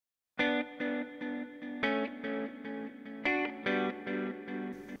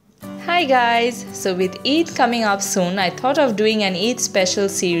Hi guys! So with Eid coming up soon, I thought of doing an Eid special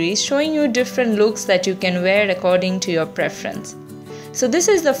series showing you different looks that you can wear according to your preference. So this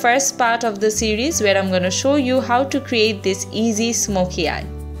is the first part of the series where I'm going to show you how to create this easy smoky eye.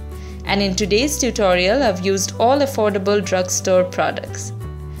 And in today's tutorial, I've used all affordable drugstore products.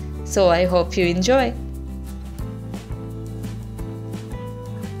 So I hope you enjoy.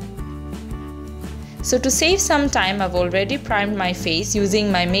 So to save some time, I've already primed my face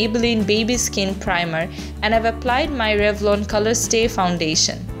using my Maybelline Baby Skin Primer and I've applied my Revlon Colorstay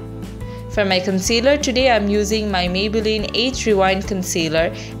Foundation. For my concealer today, I'm using my Maybelline Age Rewind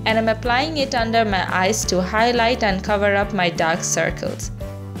Concealer and I'm applying it under my eyes to highlight and cover up my dark circles.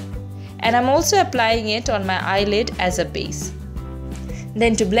 And I'm also applying it on my eyelid as a base.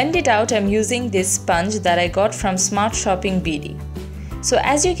 Then to blend it out, I'm using this sponge that I got from Smart Shopping BD. So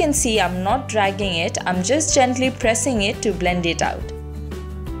as you can see, I'm not dragging it, I'm just gently pressing it to blend it out.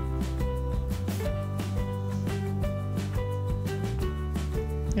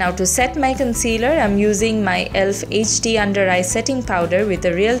 Now to set my concealer, I'm using my e.l.f. HD Under Eye Setting Powder with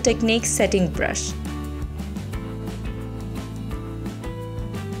a Real Techniques setting brush.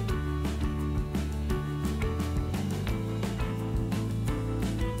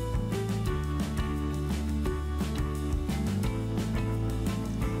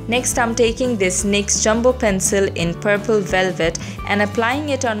 Next, I'm taking this NYX Jumbo Pencil in Purple Velvet and applying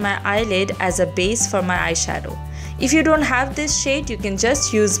it on my eyelid as a base for my eyeshadow. If you don't have this shade, you can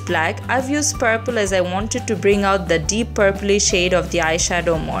just use black. I've used purple as I wanted to bring out the deep purpley shade of the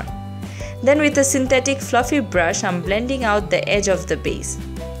eyeshadow more. Then with a synthetic fluffy brush, I'm blending out the edge of the base.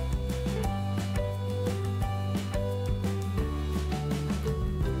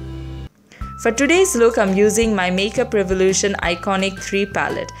 For today's look, I'm using my Makeup Revolution Iconic 3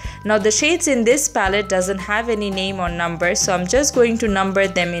 palette. Now the shades in this palette doesn't have any name or number, so I'm just going to number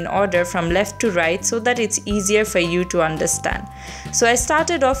them in order from left to right so that it's easier for you to understand. So I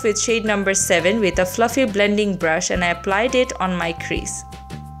started off with shade number 7 with a fluffy blending brush and I applied it on my crease.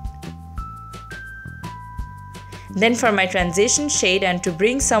 Then for my transition shade and to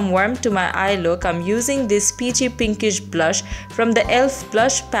bring some warmth to my eye look, I'm using this peachy pinkish blush from the e.l.f.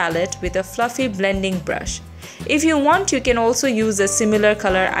 blush palette with a fluffy blending brush. If you want, you can also use a similar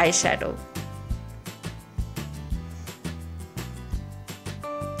color eyeshadow.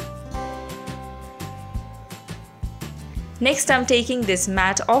 Next, I'm taking this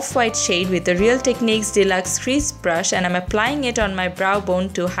matte off-white shade with the Real Techniques Deluxe Crease Brush and I'm applying it on my brow bone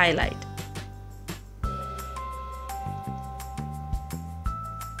to highlight.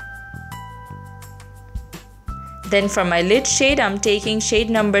 Then for my lid shade, I'm taking shade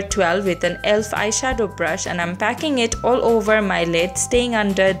number 12 with an e.l.f. eyeshadow brush and I'm packing it all over my lid, staying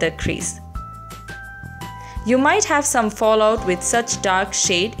under the crease. You might have some fallout with such dark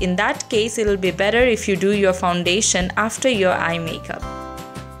shade. In that case, it'll be better if you do your foundation after your eye makeup.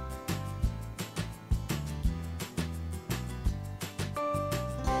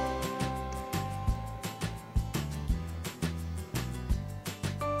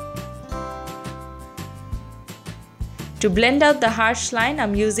 To blend out the harsh line,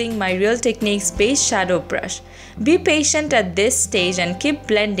 I'm using my Real Techniques Base Shadow Brush. Be patient at this stage and keep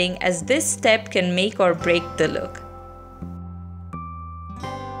blending as this step can make or break the look.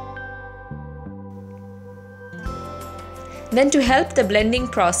 Then to help the blending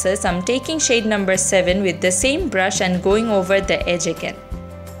process, I'm taking shade number 7 with the same brush and going over the edge again.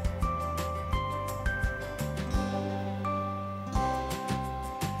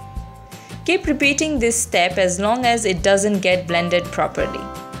 Keep repeating this step as long as it doesn't get blended properly.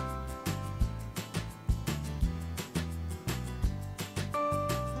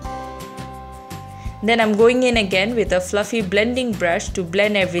 Then I'm going in again with a fluffy blending brush to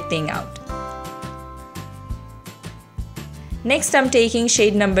blend everything out. Next, I'm taking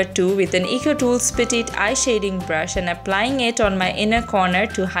shade number 2 with an EcoTools Petite Eye Shading Brush and applying it on my inner corner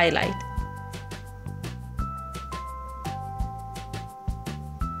to highlight.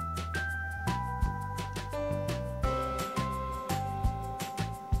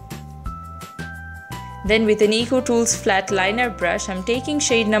 Then with an EcoTools Flat Liner Brush, I'm taking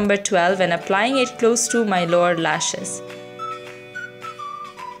shade number 12 and applying it close to my lower lashes.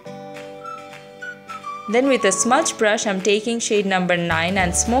 Then with a smudge brush, I'm taking shade number 9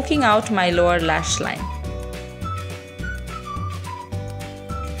 and smoking out my lower lash line.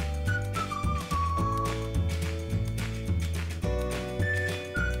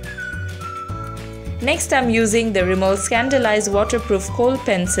 Next, I'm using the Rimmel Scandaleyes Waterproof Kohl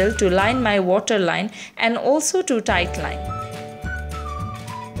Pencil to line my waterline and also to tightline.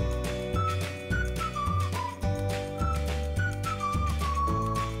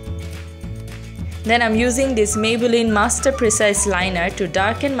 Then I'm using this Maybelline Master Precise Liner to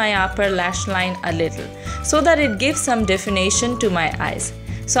darken my upper lash line a little so that it gives some definition to my eyes.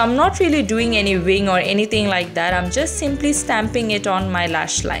 So I'm not really doing any wing or anything like that, I'm just simply stamping it on my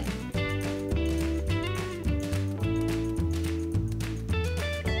lash line.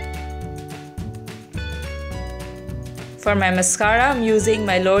 For my mascara, I'm using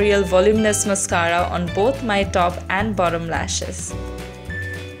my Loreal Voluminous mascara on both my top and bottom lashes.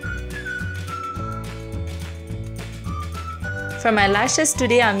 For my lashes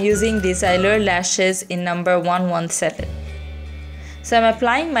today, I'm using these Eylure lashes in number 117. So I'm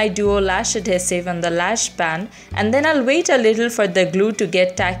applying my duo lash adhesive on the lash band, and then I'll wait a little for the glue to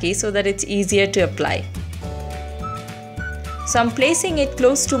get tacky so that it's easier to apply. So I'm placing it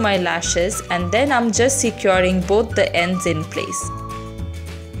close to my lashes, and then I'm just securing both the ends in place.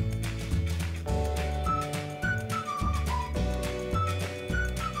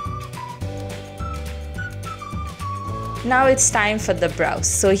 Now it's time for the brows.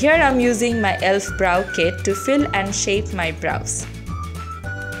 So here I'm using my e.l.f. brow kit to fill and shape my brows.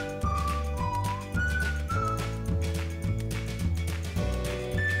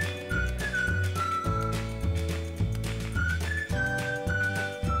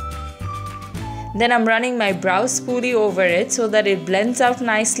 Then I'm running my brow spoolie over it so that it blends out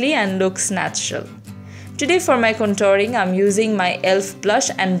nicely and looks natural. Today for my contouring, I'm using my e.l.f. blush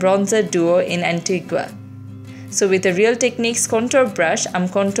and bronzer duo in Antigua. So with a Real Techniques contour brush, I'm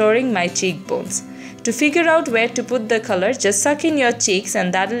contouring my cheekbones. To figure out where to put the color, just suck in your cheeks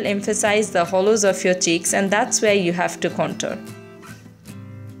and that'll emphasize the hollows of your cheeks, and that's where you have to contour.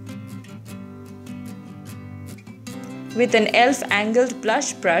 With an e.l.f. angled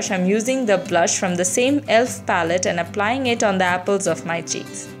blush brush, I'm using the blush from the same e.l.f. palette and applying it on the apples of my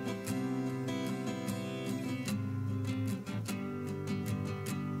cheeks.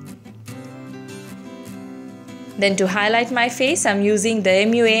 Then to highlight my face, I'm using the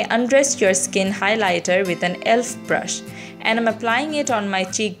MUA Undress Your Skin highlighter with an e.l.f. brush, and I'm applying it on my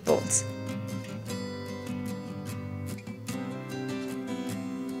cheekbones.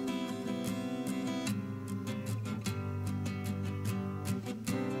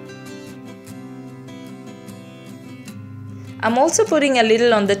 I'm also putting a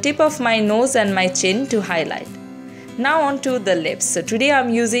little on the tip of my nose and my chin to highlight. Now on to the lips. So today I'm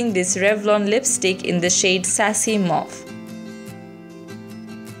using this Revlon lipstick in the shade Sassy Mauve.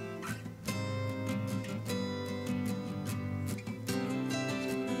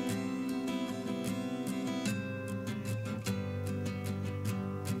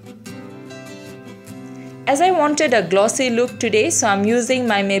 As I wanted a glossy look today, so I'm using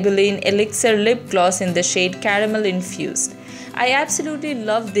my Maybelline Elixir lip gloss in the shade Caramel Infused. I absolutely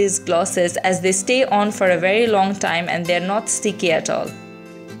love these glosses as they stay on for a very long time and they're not sticky at all.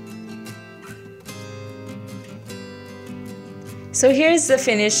 So here's the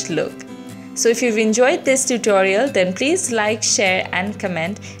finished look. So if you've enjoyed this tutorial, then please like, share and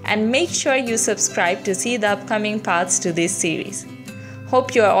comment, and make sure you subscribe to see the upcoming parts to this series.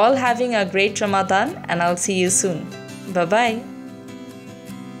 Hope you are all having a great Ramadan, and I'll see you soon. Bye bye.